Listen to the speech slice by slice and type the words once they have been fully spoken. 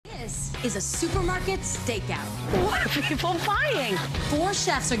is a supermarket stakeout. What are people buying? 4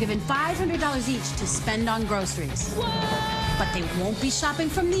 chefs are given $500 each to spend on groceries. What? But they won't be shopping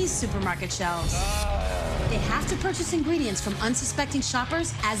from these supermarket shelves. They have to purchase ingredients from unsuspecting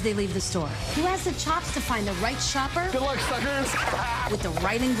shoppers as they leave the store. Who has the chops to find the right shopper? Good luck, suckers. With the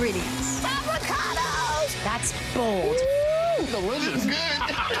right ingredients. Avocados! That's bold. Woo! Delicious. Good.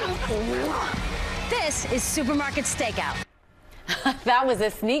 This is Supermarket Stakeout. That was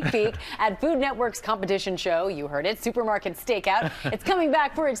a sneak peek at Food Network's competition show. You heard it, Supermarket Stakeout. It's coming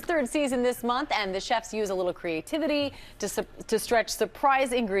back for its 3rd season this month, and the chefs use a little creativity to stretch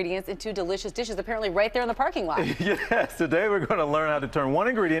surprise ingredients into delicious dishes, apparently right there in the parking lot. Yes, today we're going to learn how to turn one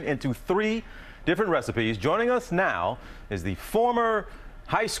ingredient into 3 different recipes. Joining us now is the former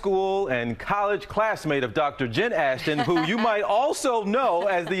high school and college classmate of Dr. Jen Ashton, who you might also know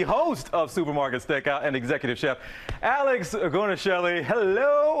as the host of Supermarket Stakeout and executive chef, Alex Guarnaschelli.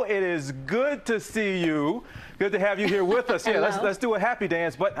 Hello, it is good to see you. Good to have you here with us. Yeah, let's do a happy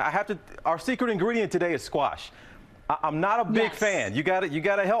dance, but I have to, our secret ingredient today is squash. I'm not a big fan. You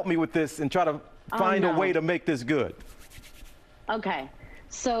gotta help me with this and try to find a way to make this good. Okay.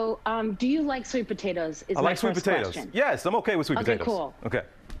 So, do you like sweet potatoes? I like sweet potatoes. Question. Yes, I'm okay with sweet potatoes. Cool. Okay.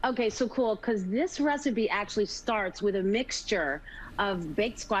 Okay, so cool, because this recipe actually starts with a mixture of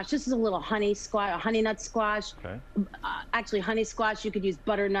baked squash. This is a little honey squash, a honey nut squash. Okay. Actually, honey squash. You could use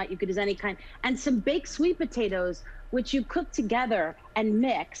butternut. You could use any kind, and some baked sweet potatoes, which you cook together and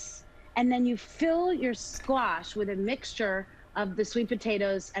mix, and then you fill your squash with a mixture of the sweet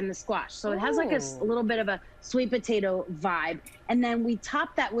potatoes and the squash. So it has like a little bit of a sweet potato vibe. And then we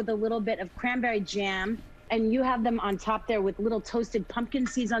top that with a little bit of cranberry jam, and you have them on top there with little toasted pumpkin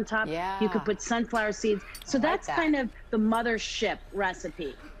seeds on top. Yeah. You could put sunflower seeds. So that's kind of the mothership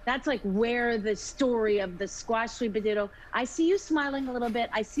recipe. That's like where the story of the squash sweet potato. I see you smiling a little bit.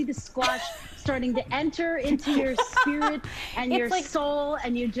 I see the squash starting to enter into your spirit and your soul,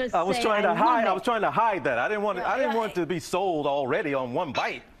 and you just I was say, trying to hide. it. I was trying to hide that. I didn't want. I didn't want to be sold already on one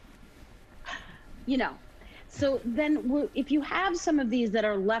bite. You know. So then if you have some of these that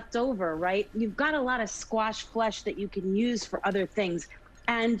are left over, right, you've got a lot of squash flesh that you can use for other things.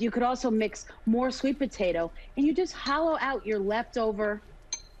 And you could also mix more sweet potato, and you just hollow out your leftover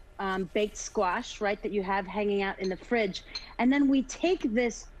baked squash, right, that you have hanging out in the fridge. And then we take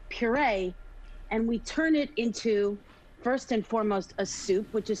this puree and we turn it into, first and foremost, a soup,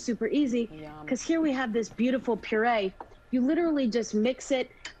 which is super easy, because here we have this beautiful puree. You literally just mix it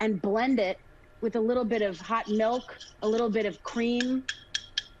and blend it with a little bit of hot milk, a little bit of cream,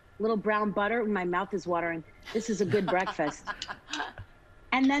 a little brown butter. My mouth is watering. This is a good breakfast.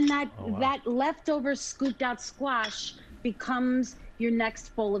 And then that leftover scooped out squash becomes your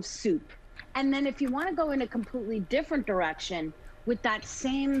next bowl of soup. And then if you want to go in a completely different direction with that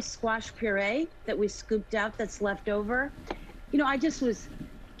same squash puree that we scooped out that's left over, you know, I just was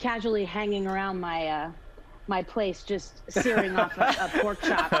casually hanging around my my place, just searing off a pork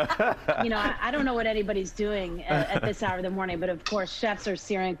chop. You know, I don't know what anybody's doing at this hour of the morning, but of course chefs are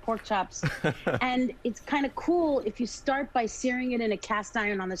searing pork chops. And it's kind of cool if you start by searing it in a cast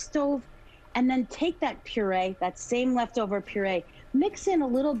iron on the stove, and then take that puree, that same leftover puree, mix in a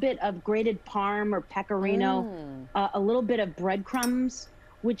little bit of grated parm or pecorino, a little bit of breadcrumbs,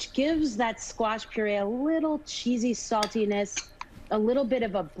 which gives that squash puree a little cheesy saltiness, a little bit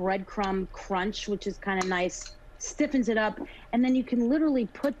of a breadcrumb crunch, which is kind of nice, stiffens it up. And then you can literally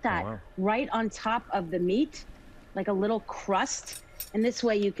put that right on top of the meat, like a little crust. And this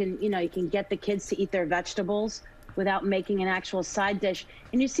way you can, you know, you can get the kids to eat their vegetables without making an actual side dish.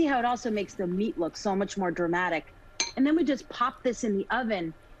 And you see how it also makes the meat look so much more dramatic. And then we just pop this in the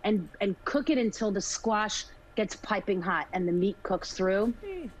oven and cook it until the squash gets piping hot and the meat cooks through.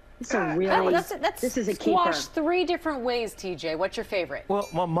 It's a really, this is a keeper. Squash 3 different ways, TJ. What's your favorite? Well,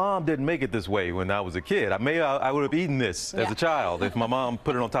 my mom didn't make it this way when I was a kid. I would have eaten this as a child if my mom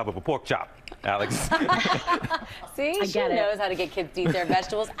put it on top of a pork chop. Alex. See, she knows how to get kids to eat their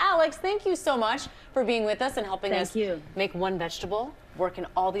vegetables. Alex, thank you so much for being with us and helping us make one vegetable work in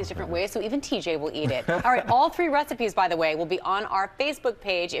all these different ways, so even TJ will eat it. All right, all 3 recipes, by the way, will be on our Facebook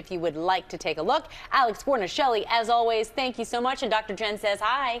page if you would like to take a look. Alex Guarnaschelli, as always, thank you so much, and Dr. Jen says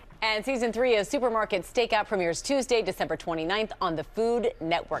hi. And Season 3 of Supermarket Stakeout premieres Tuesday, December 29th on the Food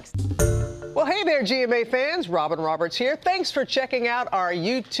Network. Well, hey there, GMA fans. Robin Roberts here. Thanks for checking out our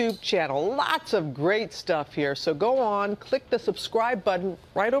YouTube channel. Lots of great stuff here. So go on, click the subscribe button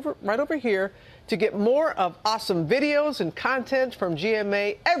right over here to get more of awesome videos and content from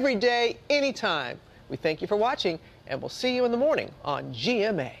GMA every day, anytime. We thank you for watching, and we'll see you in the morning on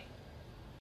GMA.